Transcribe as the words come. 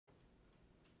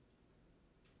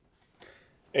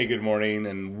Hey, good morning,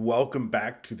 and welcome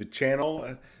back to the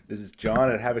channel. This is John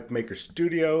at Havoc Maker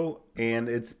Studio, and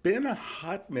it's been a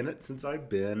hot minute since I've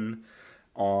been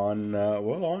on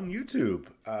YouTube.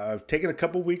 I've taken a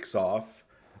couple weeks off,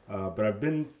 but I've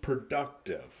been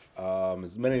productive.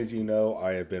 As many as you know,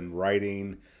 I have been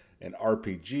writing an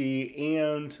RPG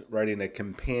and writing a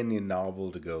companion novel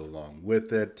to go along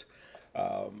with it.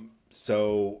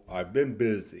 So I've been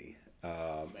busy,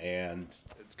 and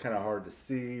it's kind of hard to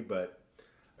see, but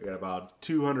I got about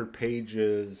 200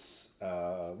 pages,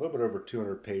 a little bit over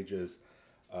 200 pages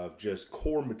of just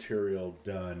core material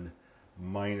done,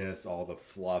 minus all the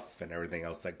fluff and everything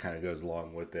else that kind of goes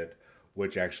along with it,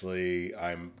 which actually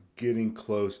I'm getting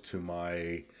close to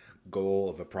my goal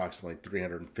of approximately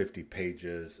 350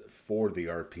 pages for the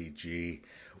RPG,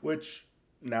 which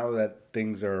now that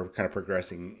things are kind of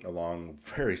progressing along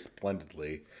very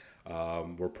splendidly,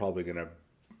 we're probably going to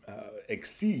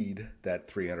exceed that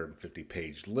 350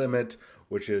 page limit,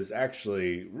 which is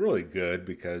actually really good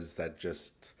because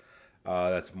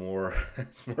that's more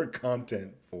that's more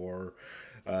content for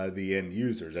the end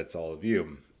users. That's all of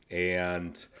you,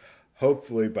 and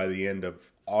hopefully by the end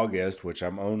of August, which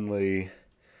I'm only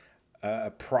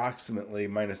approximately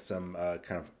minus some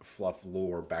kind of fluff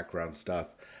lore background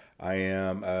stuff, I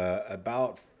am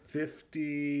about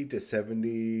 50 to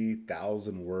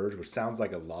 70,000 words, which sounds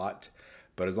like a lot,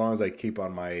 but as long as I keep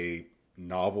on my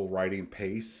novel writing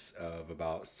pace of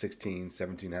about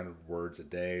 1700 words a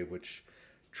day, which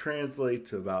translate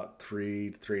to about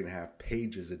 3 to 3.5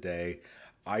 pages a day,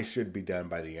 I should be done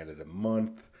by the end of the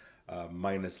month,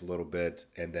 minus a little bit,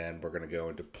 and then we're going to go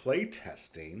into play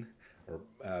testing or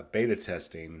beta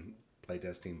testing,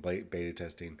 beta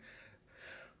testing.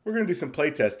 We're going to do some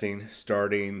play testing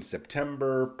starting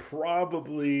September,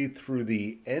 probably through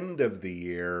the end of the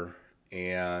year,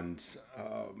 and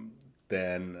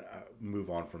then move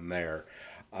on from there.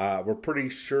 We're pretty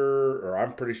sure, or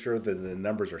I'm pretty sure, that the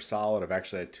numbers are solid. I've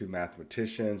actually had two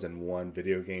mathematicians and one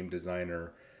video game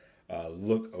designer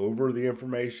look over the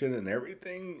information, and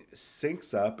everything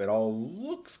syncs up. It all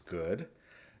looks good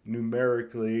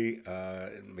numerically,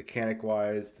 mechanic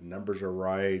wise. The numbers are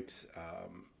right.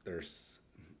 There's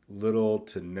little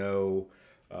to no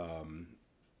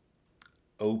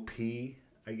OP,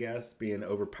 I guess, being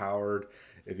overpowered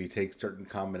if you take certain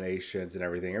combinations and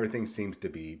everything. Everything seems to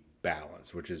be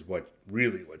balanced, which is what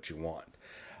you want.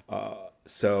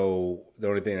 So the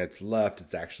only thing that's left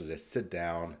is actually to sit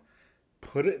down,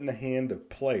 put it in the hand of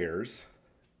players,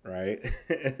 right,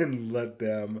 and let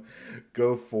them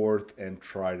go forth and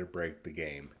try to break the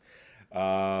game.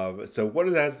 So what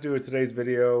does that have to do with today's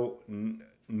video?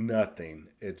 Nothing.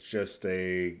 It's just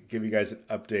a give you guys an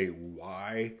update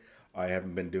why I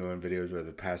haven't been doing videos over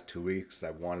the past 2 weeks. I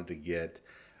wanted to get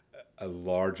a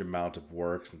large amount of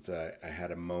work since I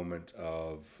had a moment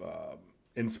of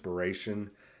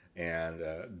inspiration and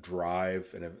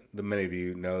drive. And the many of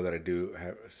you know that I do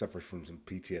suffer from some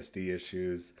PTSD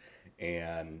issues,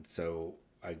 and so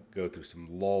I go through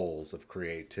some lulls of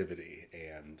creativity.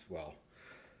 And well,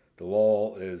 the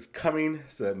lull is coming,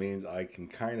 so that means I can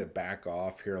kind of back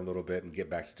off here a little bit and get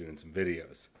back to doing some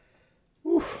videos.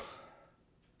 Whew.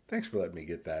 Thanks for letting me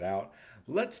get that out.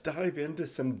 Let's dive into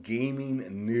some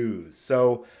gaming news.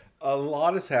 So, a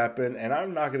lot has happened, and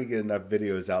I'm not going to get enough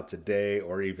videos out today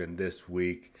or even this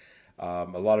week. A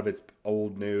lot of it's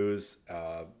old news.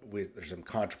 There's some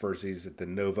controversies at the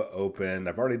Nova Open.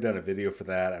 I've already done a video for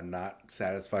that. I'm not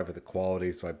satisfied with the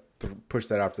quality, so I pushed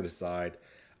that off to the side.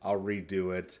 I'll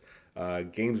redo it.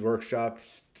 Games Workshop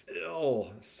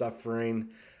still suffering.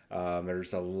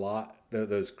 There's a lot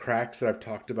those cracks that I've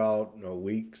talked about,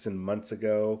 weeks and months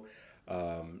ago.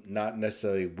 Not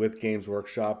necessarily with Games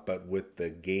Workshop, but with the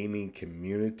gaming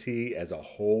community as a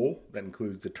whole. That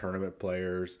includes the tournament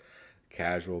players,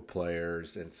 casual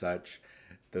players, and such.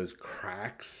 Those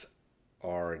cracks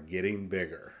are getting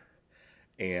bigger,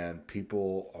 and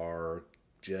people are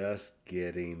just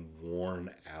getting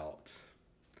worn out.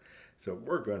 So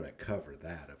we're going to cover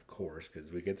that, of course,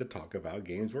 because we get to talk about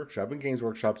Games Workshop, and Games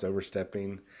Workshop's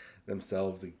overstepping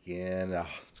themselves again. Oh,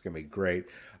 it's going to be great.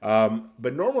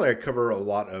 But normally I cover a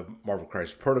lot of Marvel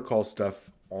Crisis Protocol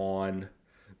stuff on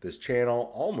this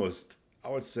channel, almost, I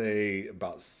would say,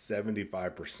 about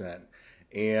 75%.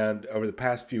 And over the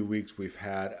past few weeks, we've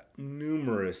had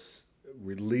numerous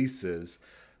releases,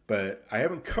 but I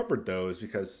haven't covered those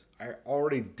because I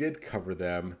already did cover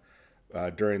them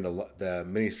during the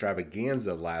mini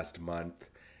extravaganza last month,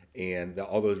 and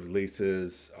all those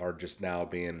releases are just now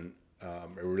being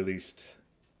released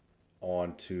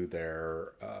onto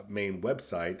their main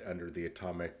website under the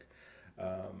Atomic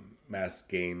Mass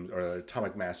Games or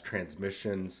Atomic Mass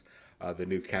Transmissions the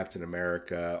new Captain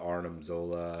America, Arnim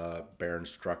Zola, Baron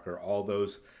Strucker, all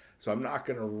those. So I'm not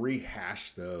going to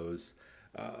rehash those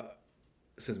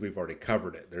since we've already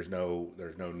covered it. There's no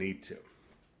need to.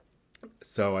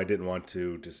 So I didn't want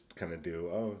to just kind of do,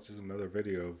 oh, it's just another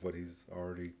video of what he's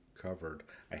already covered.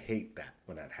 I hate that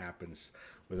when that happens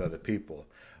with other people.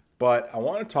 But I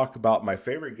want to talk about my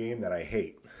favorite game that I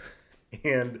hate.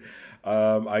 And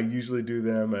I usually do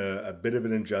them a bit of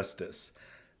an injustice.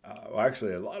 Well,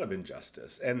 actually, a lot of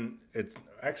injustice. And it's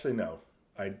actually, no,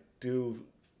 I do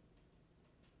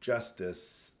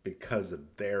justice because of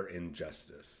their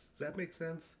injustice. Does that make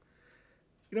sense?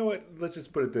 You know what? Let's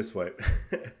just put it this way.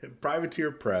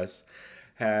 Privateer Press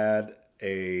had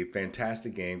a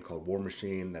fantastic game called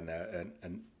Warmachine, and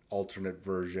an alternate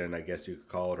version, I guess you could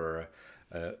call it, or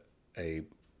a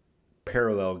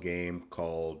parallel game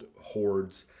called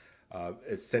Hordes.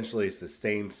 Essentially, it's the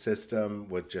same system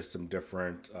with just some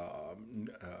different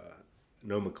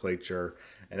nomenclature,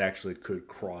 and actually could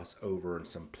cross over in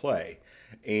some play.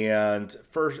 And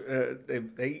first,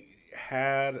 they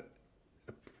had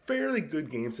fairly good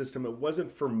game system. It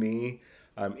wasn't for me.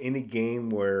 Any game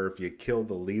where if you kill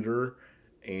the leader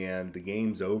and the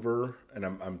game's over, and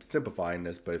I'm simplifying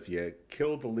this, but if you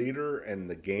kill the leader and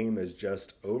the game is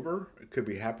just over, it could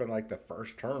be happen like the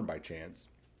first turn by chance,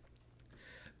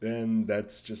 then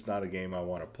that's just not a game I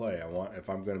want to play. If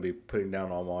I'm going to be putting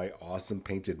down all my awesome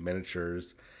painted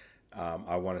miniatures,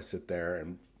 I want to sit there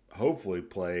and hopefully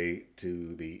play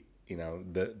to the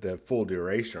full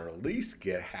duration, or at least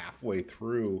get halfway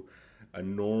through a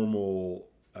normal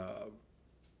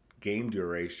game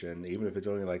duration, even if it's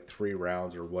only like 3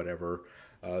 rounds or whatever.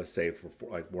 Say for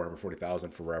like Warhammer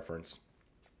 40,000 for reference,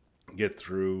 get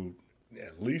through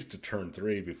at least to turn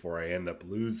 3 before I end up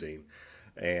losing.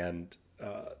 And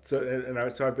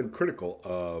so I've been critical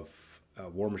of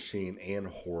Warmachine and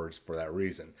Hordes for that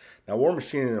reason. Now,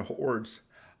 Warmachine and Hordes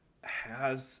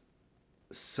has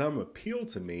some appeal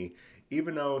to me,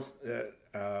 even though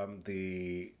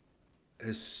the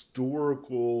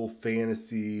historical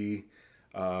fantasy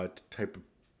type of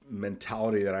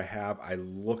mentality that I have, I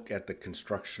look at the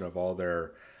construction of all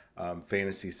their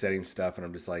fantasy setting stuff, and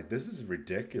I'm just like, this is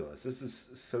ridiculous. This is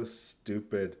so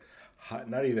stupid.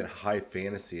 Not even high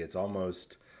fantasy. It's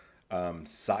almost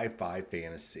sci-fi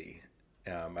fantasy.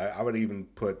 I would even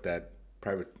put that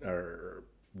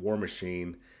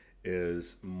Warmachine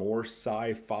is more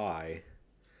sci-fi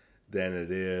than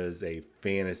it is a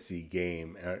fantasy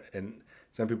game. And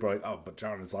some people are like, oh, but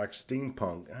John, it's like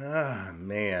steampunk. Ah,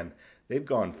 man, they've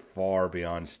gone far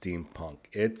beyond steampunk.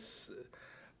 It's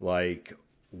like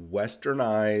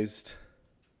westernized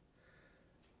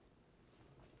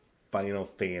Final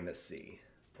Fantasy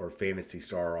or Phantasy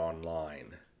Star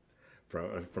Online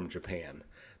from Japan.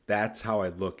 That's how I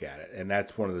look at it, and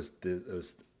that's one of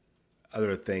those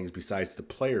other things besides the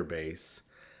player base.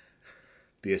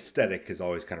 The aesthetic has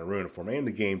always kind of ruined it for me, and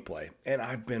the gameplay. And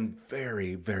I've been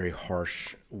very, very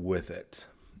harsh with it,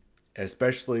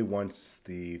 especially once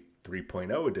the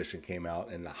 3.0 edition came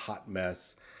out and the hot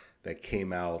mess that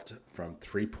came out from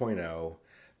 3.0,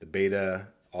 the beta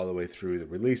all the way through the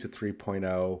release of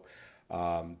 3.0,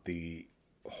 the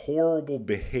horrible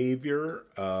behavior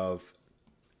of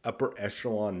upper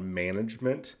echelon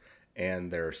management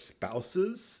and their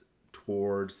spouses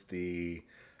towards the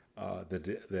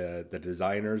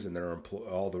designers and their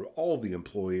all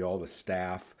the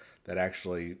staff that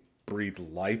actually breathed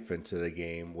life into the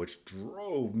game, which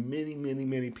drove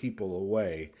many people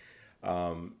away.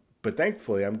 But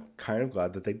thankfully, I'm kind of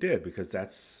glad that they did, because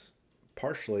that's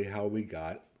partially how we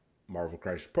got Marvel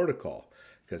Crisis Protocol,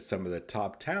 because some of the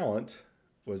top talent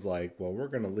was like, well, we're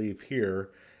going to leave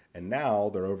here, and now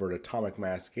they're over at Atomic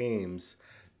Mass Games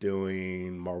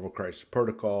doing Marvel Crisis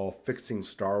Protocol, fixing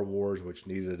Star Wars, which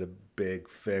needed a big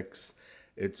fix.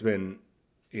 It's been,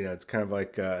 it's kind of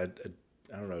like I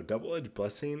don't know, double-edged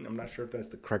blessing. I'm not sure if that's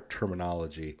the correct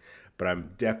terminology, but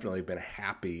I'm definitely been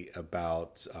happy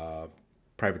about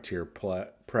Privateer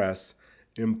Press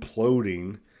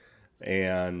imploding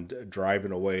and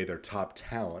driving away their top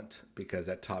talent, because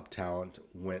that top talent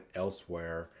went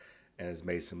elsewhere and has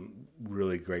made some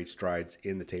really great strides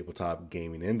in the tabletop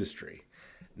gaming industry.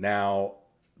 Now,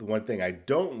 the one thing I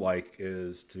don't like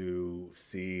is to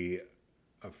see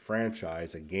a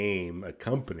franchise, a game, a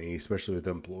company, especially with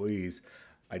employees,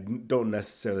 I don't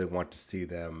necessarily want to see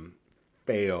them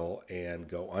fail and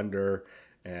go under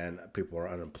and people are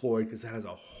unemployed, because that is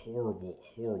a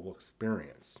horrible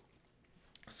experience.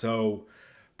 So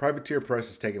Privateer Press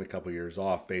has taken a couple years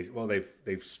off. Well,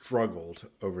 they've struggled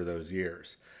over those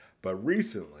years, But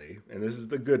recently, and this is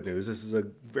the good news, this is a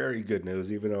very good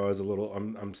news, even though I was a little,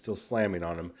 I'm still slamming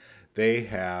on them. They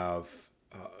have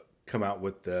come out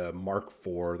with the Mark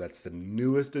IV. That's the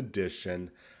newest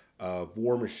edition of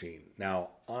Warmachine.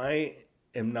 Now, I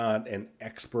am not an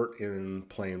expert in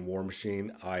playing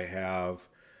Warmachine.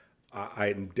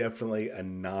 I'm definitely a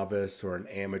novice or an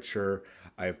amateur.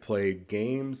 I've played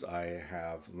games. I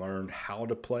have learned how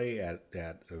to play at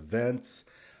events.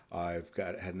 Had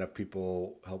enough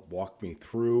people help walk me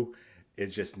through. It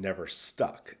just never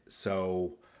stuck.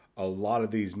 So a lot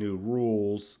of these new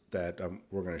rules that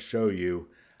we're going to show you,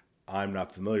 I'm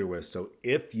not familiar with. So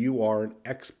if you are an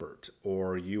expert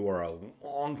or you are a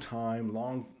long time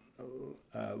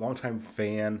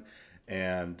fan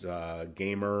and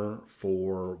gamer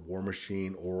for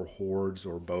Warmachine or Hordes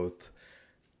or both,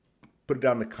 put it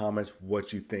down in the comments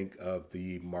what you think of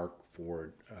the Mark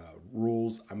IV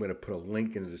rules. I'm going to put a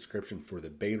link in the description for the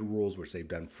beta rules, which they've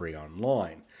done free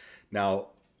online. Now,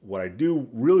 what I do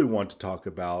really want to talk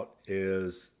about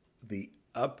is the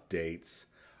updates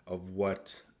of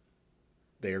what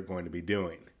they are going to be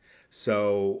doing.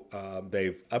 So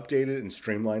they've updated and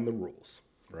streamlined the rules,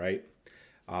 right?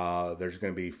 There's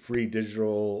going to be free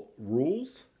digital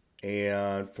rules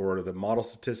and for the model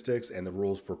statistics and the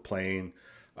rules for playing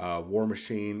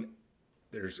Warmachine.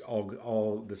 There's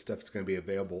all this stuff is going to be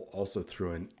available also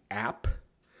through an app,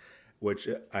 which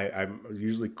I'm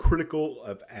usually critical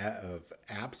of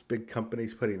apps. Big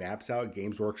companies putting apps out.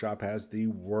 Games Workshop has the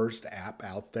worst app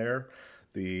out there.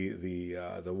 The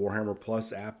Warhammer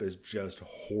Plus app is just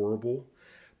horrible.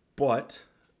 But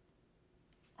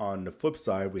on the flip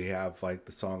side, we have like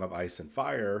the Song of Ice and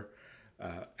Fire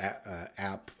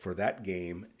app for that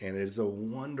game, and it is a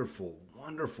wonderful,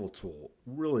 wonderful tool.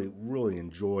 Really, really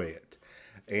enjoy it.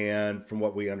 And from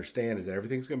what we understand is that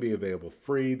everything's going to be available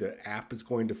free. The app is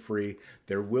going to free.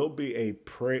 There will be a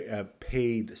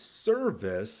paid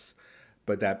service,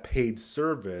 but that paid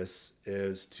service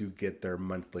is to get their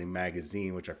monthly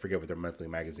magazine, which I forget what their monthly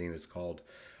magazine is called,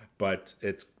 but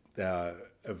it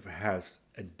has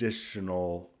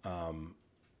additional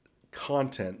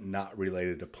content not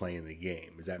related to playing the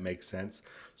game. Does that make sense?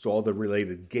 So all the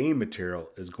related game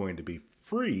material is going to be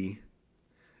free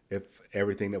if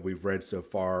everything that we've read so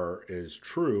far is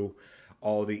true.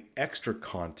 All the extra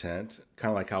content,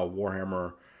 kind of like how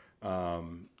Warhammer,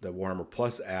 the Warhammer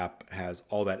Plus app has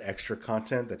all that extra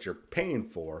content that you're paying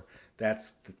for,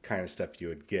 that's the kind of stuff you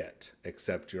would get,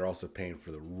 except you're also paying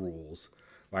for the rules.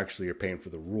 Well, actually, you're paying for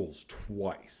the rules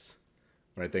twice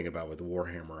when I think about with the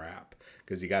Warhammer app,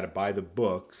 because you got to buy the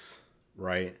books,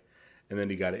 right? And then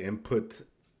you got to input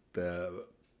the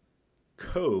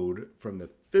code from the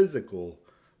physical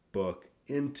book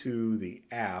into the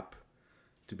app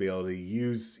to be able to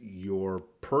use your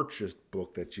purchased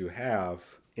book that you have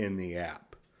in the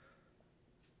app.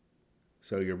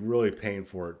 So you're really paying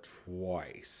for it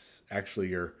twice. Actually,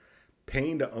 you're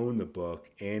paying to own the book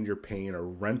and you're paying a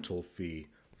rental fee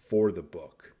for the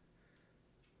book.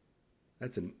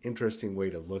 That's an interesting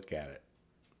way to look at it.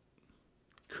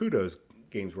 Kudos,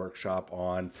 Games Workshop,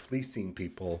 on fleecing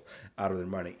people out of their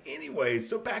money. Anyway,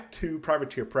 so back to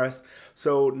Privateer Press.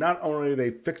 So not only are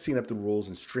they fixing up the rules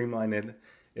and streamlining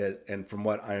it, and from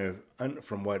what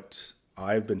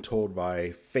I've been told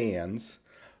by fans,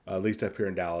 at least up here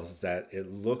in Dallas, is that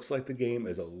it looks like the game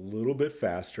is a little bit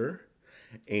faster,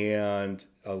 and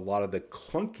a lot of the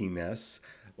clunkiness,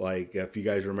 like if you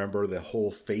guys remember the whole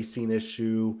facing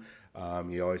issue,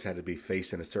 you always had to be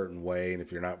facing a certain way, and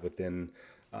if you're not within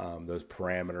those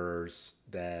parameters,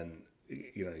 then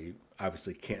you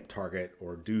obviously can't target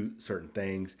or do certain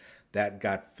things. That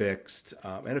got fixed,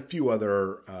 and a few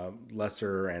other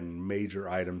lesser and major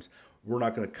items we're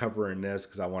not going to cover in this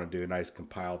because I want to do a nice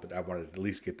compile, but I wanted to at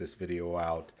least get this video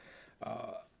out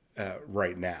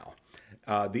right now.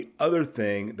 The other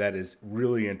thing that is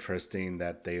really interesting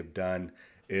that they've done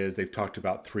is they've talked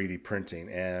about 3D printing,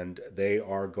 and they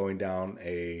are going down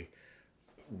a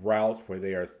route where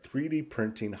they are 3D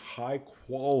printing high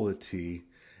quality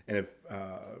and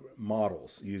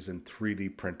models using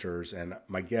 3D printers, and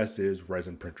my guess is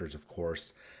resin printers, of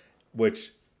course,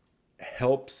 which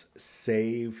helps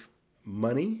save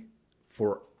money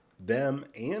for them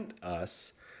and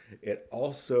us. It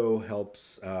also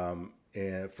helps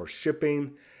for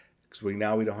shipping, because we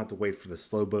don't have to wait for the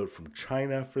slow boat from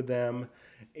China for them,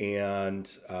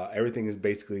 and everything is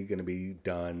basically going to be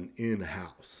done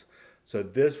in-house. So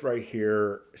this right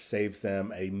here saves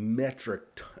them a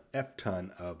metric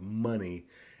F-ton of money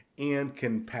and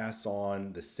can pass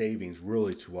on the savings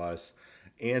really to us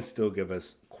and still give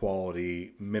us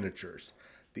quality miniatures.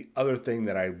 The other thing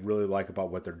that I really like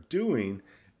about what they're doing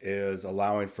is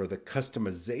allowing for the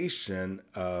customization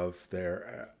of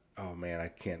their, oh man, I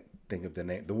can't think of the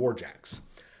name, the Warjacks.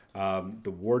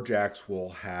 The Warjacks will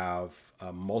have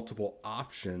multiple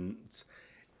options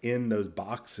in those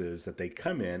boxes that they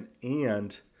come in,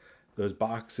 and those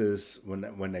boxes,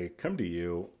 when they come to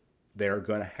you, they're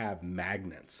going to have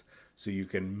magnets, so you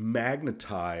can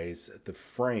magnetize the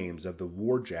frames of the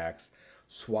Warjacks,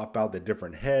 swap out the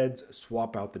different heads,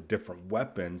 swap out the different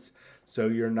weapons, so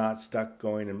you're not stuck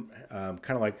going and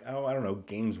kind of like, oh, I don't know,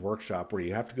 Games Workshop, where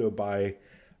you have to go buy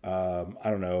I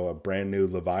don't know, a brand new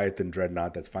Leviathan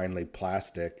Dreadnought that's finally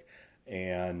plastic,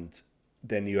 and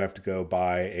then you have to go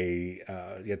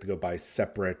buy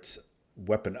separate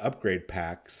weapon upgrade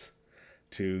packs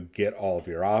to get all of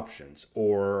your options.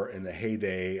 Or in the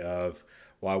heyday of,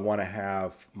 well, I want to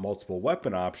have multiple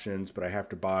weapon options, but I have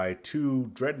to buy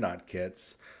 2 Dreadnought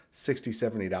kits,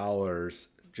 $60-$70,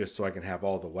 just so I can have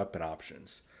all the weapon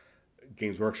options.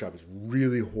 Games Workshop is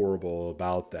really horrible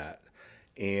about that.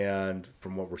 And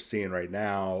from what we're seeing right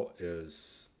now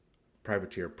is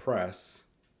Privateer Press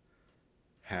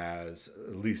has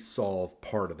at least solved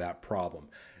part of that problem.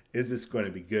 Is this going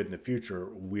to be good in the future?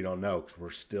 We don't know, because we're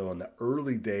still in the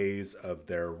early days of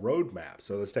their roadmap.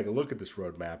 So let's take a look at this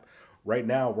roadmap. Right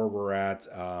now, where we're at,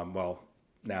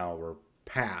 now we're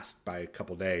past by a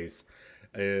couple days,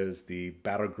 is the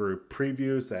battle group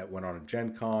previews that went on at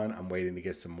Gen Con. I'm waiting to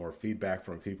get some more feedback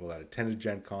from people that attended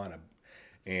Gen Con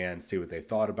and see what they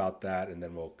thought about that, and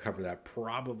then we'll cover that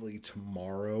probably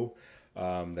tomorrow.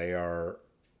 They are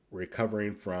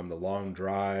recovering from the long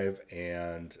drive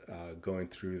and going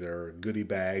through their goodie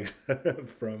bags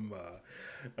from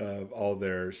all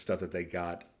their stuff that they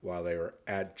got while they were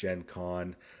at Gen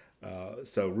Con.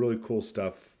 So really cool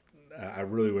stuff. I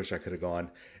really wish I could have gone.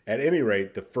 At any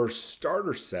rate, the first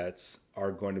starter sets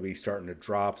are going to be starting to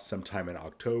drop sometime in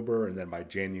October, and then by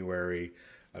January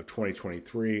of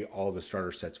 2023, all the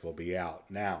starter sets will be out.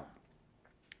 Now,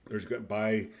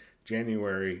 by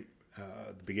January,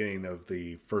 the beginning of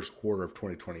the first quarter of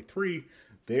 2023,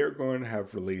 they are going to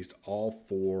have released all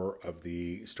 4 of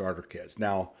the starter kits.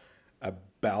 Now,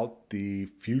 about the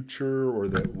future, or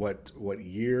what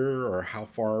year or how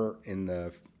far in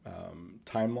the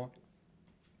timeline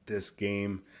this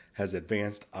game has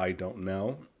advanced, I don't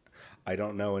know. I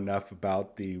don't know enough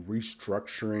about the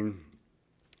restructuring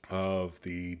of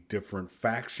the different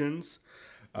factions.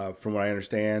 From what I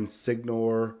understand,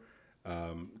 Signor,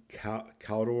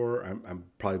 Caldor, I'm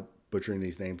probably butchering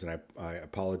these names, and I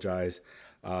apologize.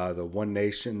 The one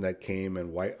nation that came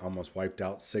and almost wiped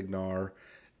out Signar,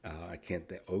 I can't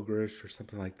think, Ogrish or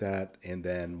something like that, and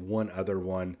then one other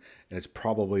one, and it's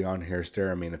probably on here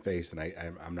staring me in the face, and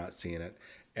I'm not seeing it.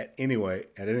 At any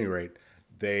rate,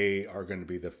 they are going to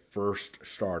be the first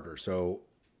starter. So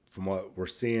from what we're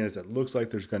seeing is it looks like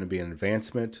there's going to be an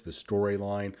advancement to the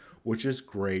storyline, which is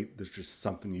great. There's just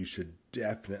something you should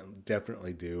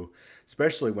definitely do,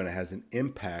 especially when it has an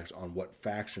impact on what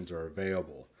factions are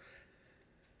available.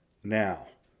 Now,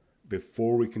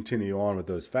 before we continue on with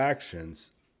those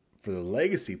factions, for the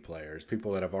legacy players,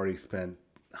 people that have already spent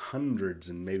hundreds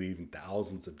and maybe even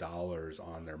thousands of dollars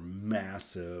on their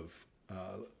massive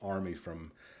army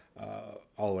from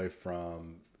all the way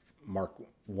from Mark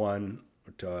 1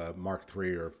 to Mark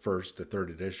 3 or 1st to 3rd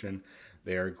edition,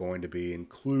 they are going to be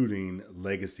including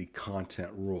legacy content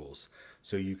rules.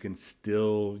 So you can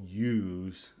still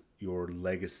use your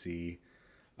legacy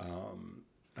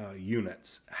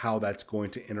units. How that's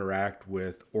going to interact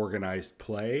with organized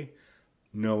play,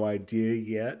 no idea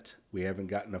yet. We haven't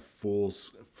gotten a full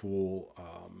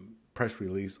press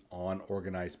release on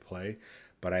organized play,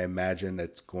 but I imagine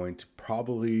it's going to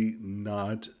probably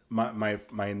not. My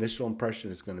initial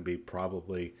impression is going to be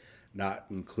probably not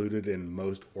included in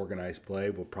most organized play.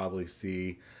 We'll probably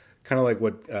see kind of like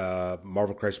what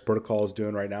Marvel Crisis Protocol is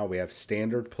doing right now. We have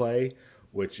standard play,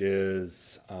 which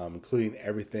is including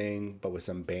everything but with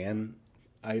some ban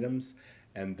items,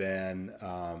 and then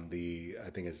I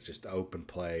think it's just open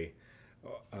play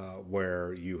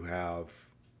where you have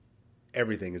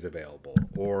everything is available.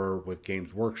 Or with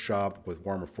Games Workshop, with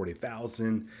Warhammer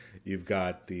 40,000, you've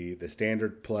got the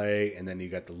standard play, and then you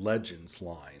got the Legends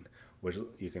line, which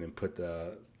you can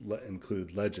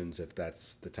include Legends if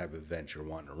that's the type of event you're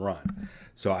wanting to run.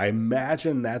 So I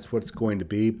imagine that's what it's going to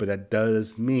be, but that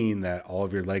does mean that all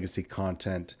of your legacy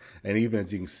content, and even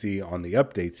as you can see on the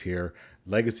updates here,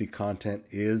 legacy content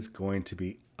is going to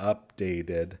be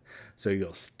updated, so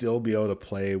you'll still be able to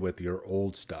play with your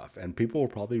old stuff, and people will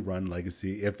probably run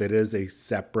legacy if it is a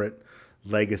separate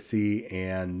legacy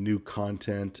and new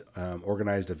content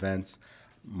organized events.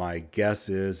 My guess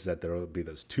is that there will be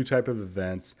those 2 type of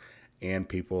events, and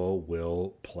people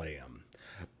will play them.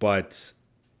 But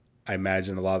I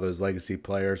imagine a lot of those legacy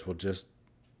players will just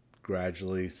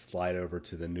gradually slide over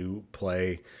to the new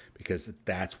play because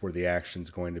that's where the action's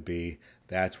going to be.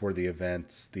 That's where the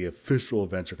events, the official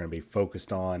events, are going to be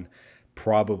focused on.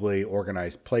 Probably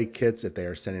organized play kits, if they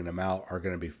are sending them out, are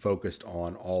going to be focused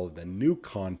on all of the new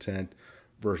content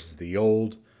versus the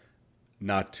old.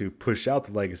 Not to push out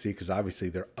the legacy, because obviously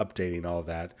they're updating all of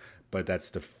that, but that's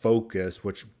the focus,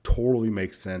 which totally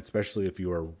makes sense, especially if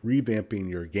you are revamping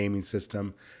your gaming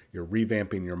system, you're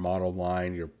revamping your model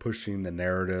line, you're pushing the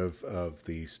narrative of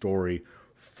the story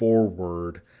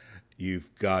forward.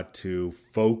 You've got to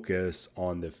focus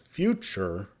on the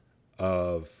future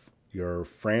of your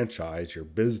franchise, your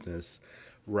business,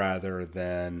 rather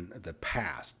than the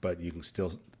past. But you can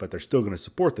still, but they're still going to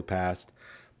support the past.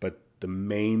 But the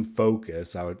main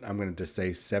focus, I'm going to just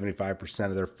say 75%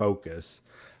 of their focus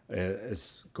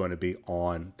is going to be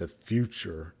on the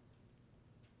future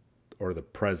or the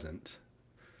present.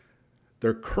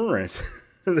 Their current,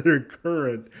 their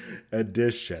current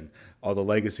edition. All the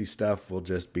legacy stuff will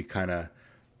just be kind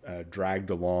of dragged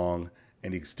along,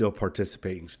 and you can still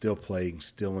participate, you can still play, you can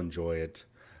still enjoy it,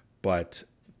 but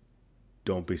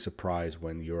don't be surprised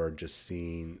when you're just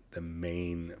seeing the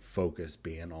main focus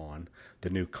being on the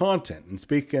new content. And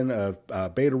speaking of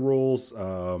beta rules,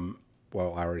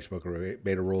 well, I already spoke about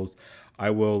beta rules. I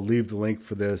will leave the link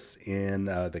for this in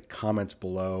the comments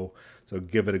below, so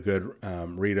give it a good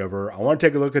read over. I want to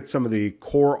take a look at some of the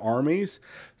core armies.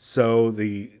 So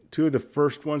the two of the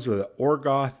first ones are the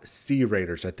Orgoth Sea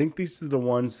Raiders. I think these are the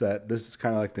ones that, this is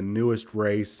kind of like the newest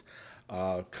race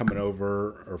coming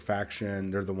over, or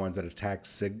faction. They're the ones that attack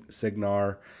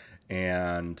Signar,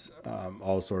 and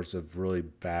all sorts of really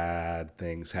bad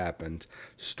things happened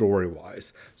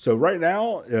story-wise. So right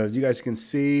now, as you guys can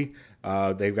see,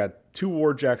 they've got 2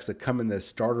 warjacks that come in this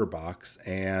starter box,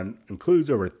 and includes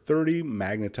over 30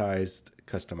 magnetized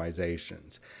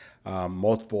customizations,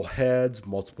 multiple heads,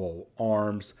 multiple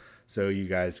arms. So you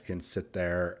guys can sit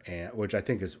there, and which I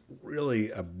think is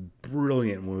really a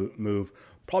brilliant move.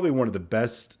 Probably one of the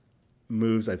best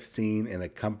moves I've seen in a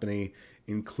company,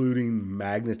 including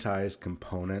magnetized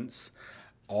components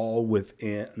all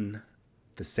within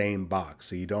the same box.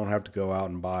 So you don't have to go out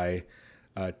and buy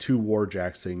 2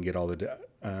 warjacks so you can get all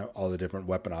the different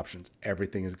weapon options.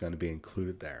 Everything is going to be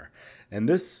included there. And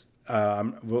this,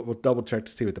 we'll double check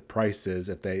to see what the price is,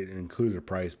 if they included a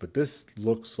price, but this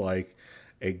looks like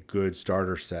a good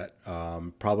starter set.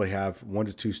 Probably have 1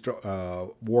 to 2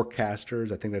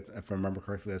 warcasters. I think that, if I remember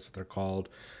correctly, that's what they're called.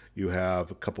 You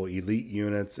have a couple elite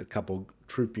units, a couple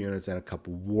troop units, and a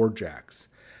couple warjacks.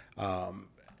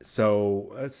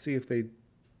 So let's see if they.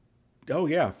 Oh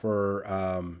yeah, for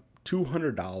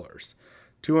 $200.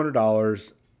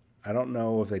 $200. I don't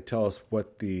know if they tell us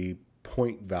what the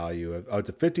point value of. Oh, it's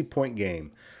a 50-point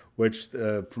game, which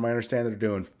from my understanding they're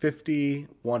doing 50,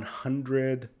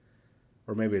 100.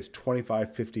 Or maybe it's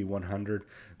 25, 50, 100.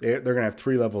 They're going to have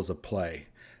 3 levels of play.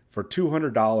 For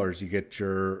 $200, you get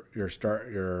your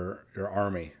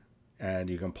army, and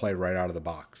you can play right out of the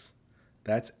box.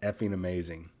 That's effing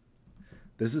amazing.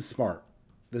 This is smart.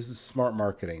 This is smart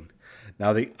marketing.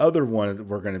 Now, the other one that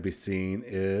we're going to be seeing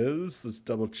is, let's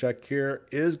double check here,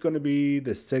 is going to be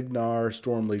the Signar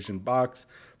Storm Legion box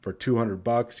for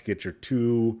 $200. You get your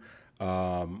 2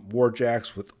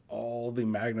 warjacks with all the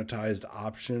magnetized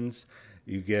options.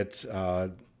 You get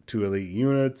 2 elite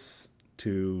units,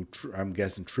 2, I'm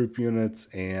guessing, troop units,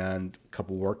 and a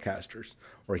couple warcasters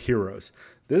or heroes.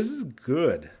 This is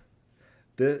good.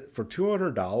 For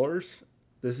 $200,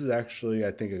 this is actually,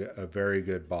 I think, a very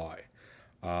good buy.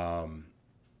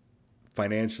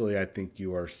 Financially, I think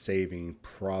you are saving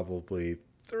probably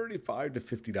 $35 to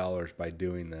 $50 by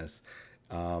doing this.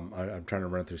 I'm trying to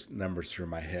run through numbers through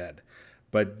my head.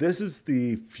 But this is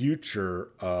the future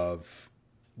of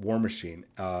Warmachine,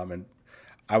 and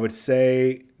I would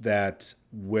say that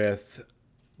with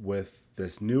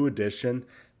this new edition,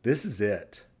 this is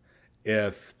it.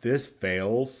 If this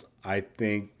fails, I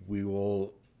think we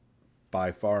will,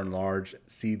 by far and large,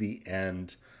 see the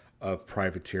end of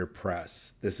Privateer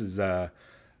Press. This is a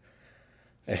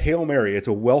Hail Mary. It's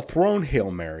a well-thrown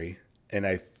Hail Mary, and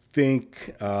I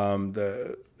think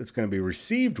it's going to be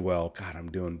received well. God, I'm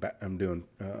doing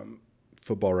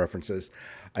football references.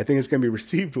 I think it's going to be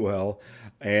received well,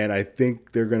 and I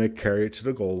think they're going to carry it to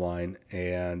the goal line,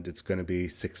 and it's going to be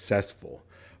successful.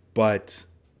 But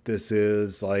this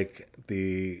is like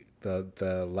the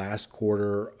last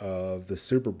quarter of the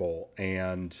Super Bowl,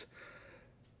 and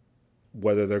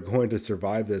whether they're going to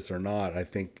survive this or not, I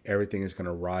think everything is going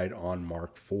to ride on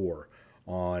Mark IV,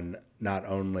 on not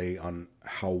only on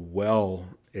how well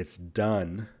it's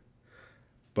done,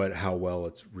 but how well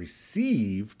it's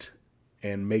received,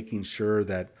 and making sure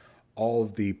that all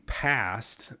of the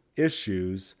past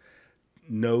issues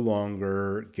no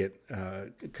longer get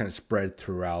kind of spread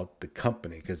throughout the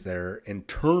company, because their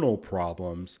internal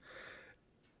problems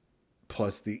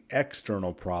plus the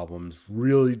external problems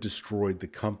really destroyed the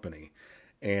company.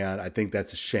 And I think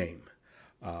that's a shame.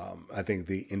 I think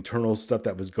the internal stuff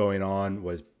that was going on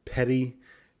was petty.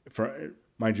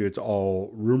 Mind you, it's all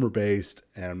rumor based,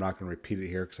 and I'm not going to repeat it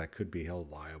here because I could be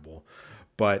held liable.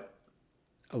 But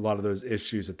a lot of those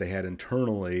issues that they had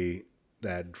internally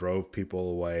that drove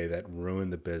people away, that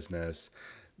ruined the business,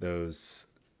 those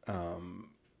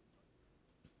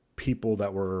people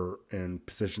that were in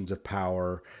positions of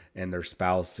power and their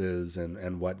spouses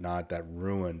and whatnot, that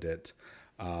ruined it.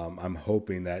 I'm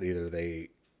hoping that either they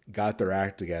got their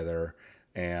act together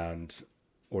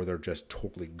or they're just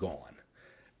totally gone.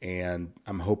 And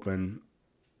I'm hoping,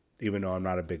 even though I'm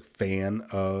not a big fan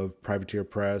of Privateer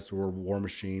Press or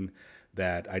Warmachine,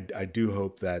 that I do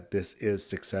hope that this is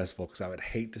successful, because I would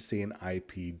hate to see an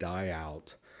IP die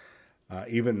out,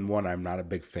 even one I'm not a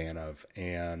big fan of,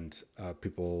 and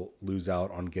people lose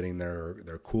out on getting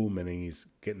their cool minis,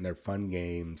 getting their fun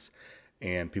games,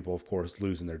 and people, of course,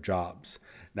 losing their jobs.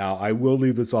 Now, I will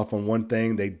leave this off on one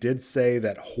thing. They did say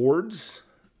that Hordes,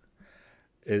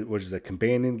 which is a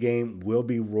companion game, will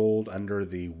be rolled under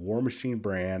the Warmachine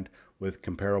brand with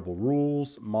comparable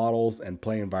rules, models, and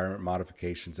play environment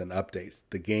modifications and updates.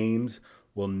 The games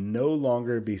will no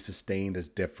longer be sustained as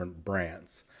different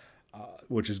brands,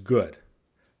 which is good.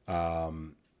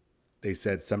 They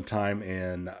said sometime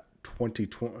in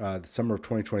the summer of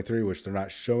 2023, which they're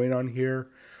not showing on here,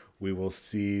 we will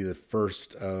see the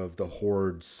first of the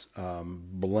Hordes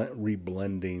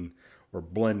reblending or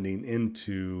blending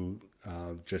into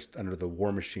just under the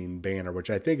Warmachine banner, which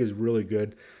I think is really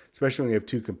good, especially when you have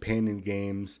two companion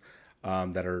games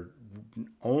that are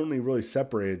only really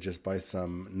separated just by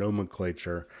some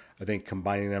nomenclature. I think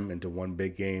combining them into one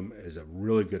big game is a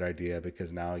really good idea,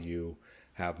 because now you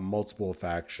have multiple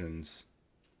factions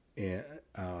and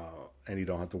you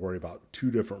don't have to worry about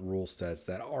two different rule sets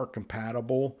that are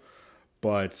compatible,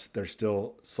 but they're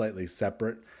still slightly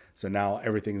separate. So now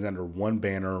everything's under one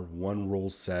banner, one rule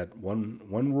set, one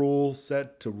rule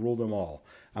set to rule them all.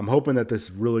 I'm hoping that this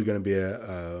is really going to be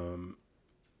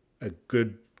a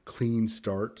good, clean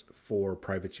start for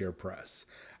Privateer Press.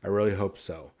 I really hope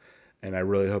so. And I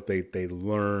really hope they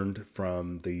learned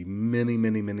from the many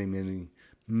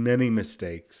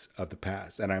mistakes of the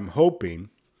past. And I'm hoping,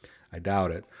 I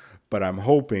doubt it, but I'm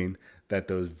hoping that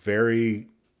those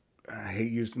I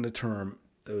hate using the term,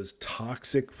 those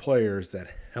toxic players that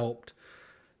helped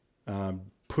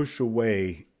push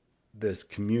away this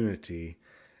community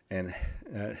and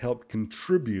helped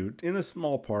contribute in a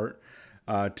small part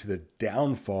to the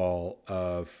downfall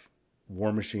of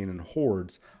Warmachine and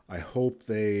Hordes. I hope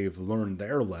they've learned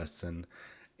their lesson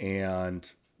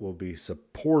and will be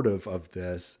supportive of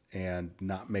this and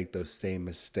not make those same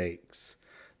mistakes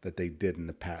that they did in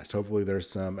the past. Hopefully there's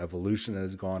some evolution that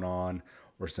has gone on,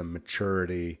 or some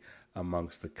maturity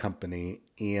amongst the company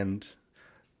and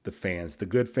the fans, the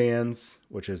good fans,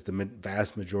 which is the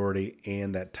vast majority,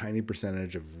 and that tiny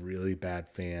percentage of really bad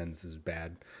fans,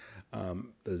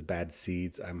 those bad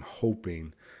seeds. I'm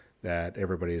hoping that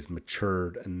everybody has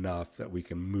matured enough that we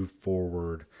can move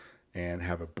forward and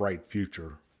have a bright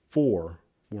future for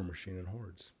Warmachine and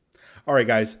Hordes. All right,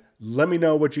 guys, let me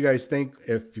know what you guys think.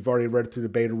 If you've already read through the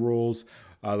beta rules,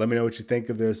 let me know what you think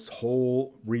of this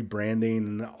whole rebranding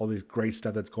and all these great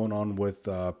stuff that's going on with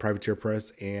Privateer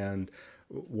Press and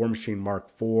Warmachine Mark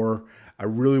IV. I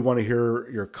really want to hear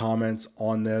your comments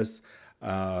on this.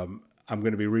 I'm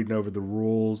going to be reading over the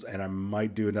rules, and I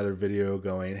might do another video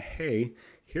going, hey,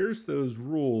 here's those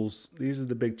rules. These are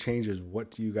the big changes.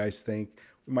 What do you guys think?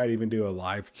 We might even do a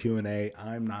live Q&A.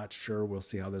 I'm not sure. We'll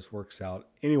see how this works out.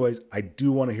 Anyways, I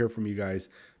do want to hear from you guys.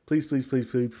 Please, please, please,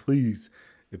 please, please.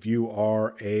 If you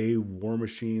are a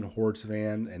Warmachine Hordes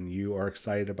fan and you are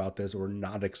excited about this or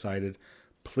not excited,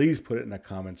 please put it in the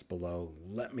comments below.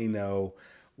 Let me know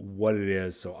what it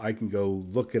is so I can go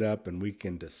look it up and we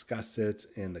can discuss it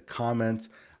in the comments.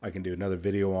 I can do another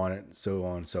video on it, and so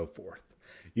on and so forth.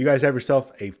 You guys have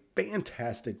yourself a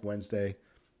fantastic Wednesday.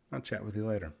 I'll chat with you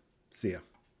later. See ya.